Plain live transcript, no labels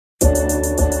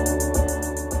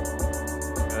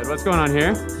What's going on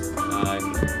here?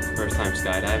 First time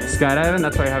skydiving. Skydiving?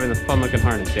 That's why you're having this fun looking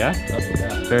harness, yeah?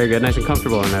 Yeah. Very good. Nice and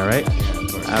comfortable in there, right? Yeah,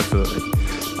 of course.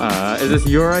 Absolutely. Is this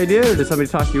your idea, or did somebody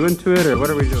talk you into it, or what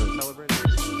are we doing? Celebrating?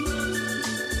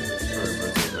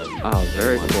 Oh,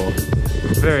 very cool.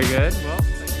 Very good. Well,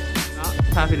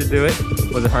 happy to do it.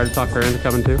 Was it hard to talk her into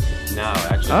coming too? No,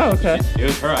 actually. Oh, okay. It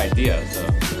was her idea, so.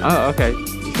 Oh, okay.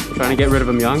 Trying to get rid of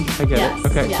them young? I get it.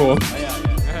 Okay, cool. Oh, yeah.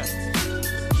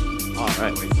 All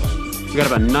right. We got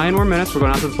about 9 more minutes. We're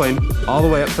going out to the plane, all the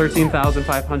way up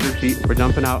 13,500 feet. We're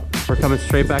jumping out. We're coming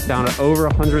straight back down at over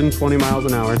 120 miles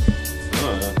an hour.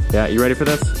 Yeah, you ready for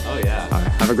this? Oh, yeah. All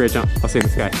right, have a great jump. I'll see you in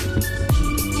the sky.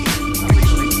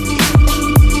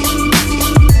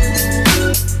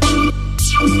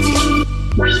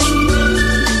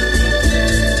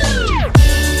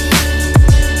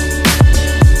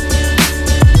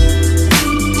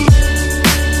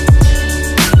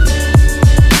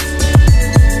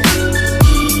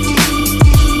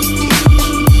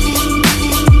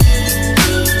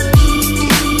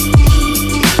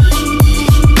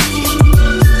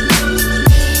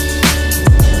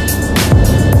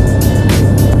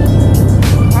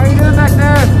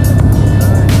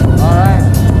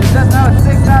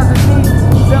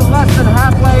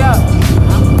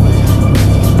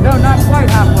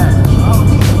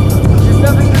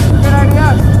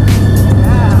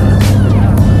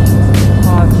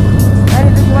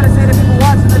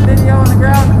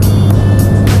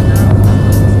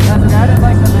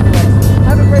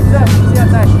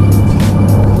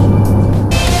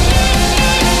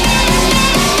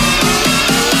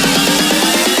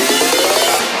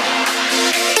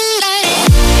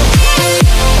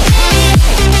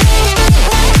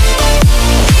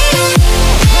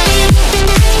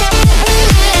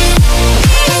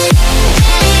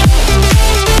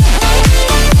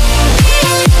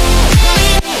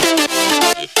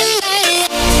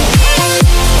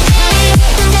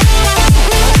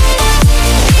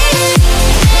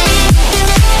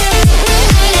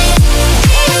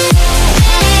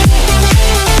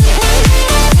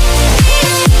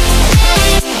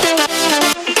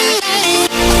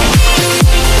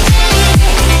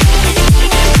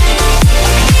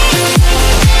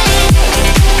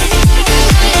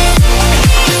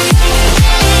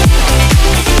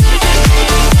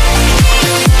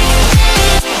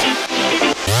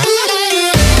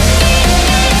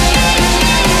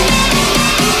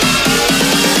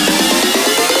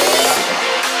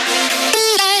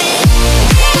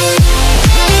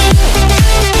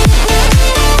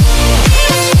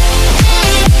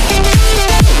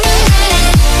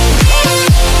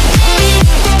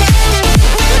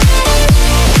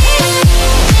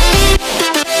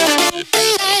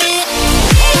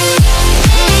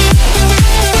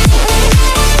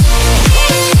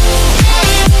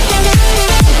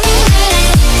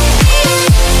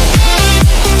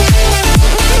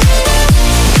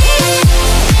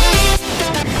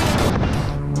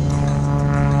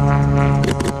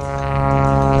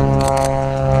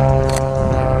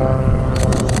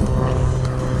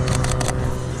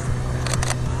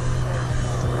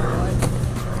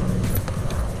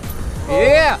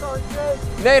 Yeah!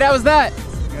 Nate, how was that?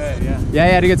 Good, yeah. Yeah,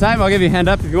 you had a good time? I'll give you a hand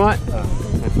up if you want.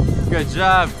 Good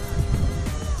job.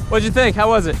 What'd you think? How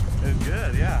was it? It was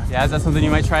good, yeah. Yeah, is that something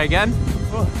you might try again?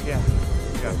 Oh, yeah.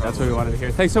 That's what we wanted to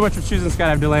hear. Thanks so much for choosing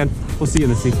Skydive DeLand. We'll see you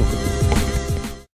in the sequel.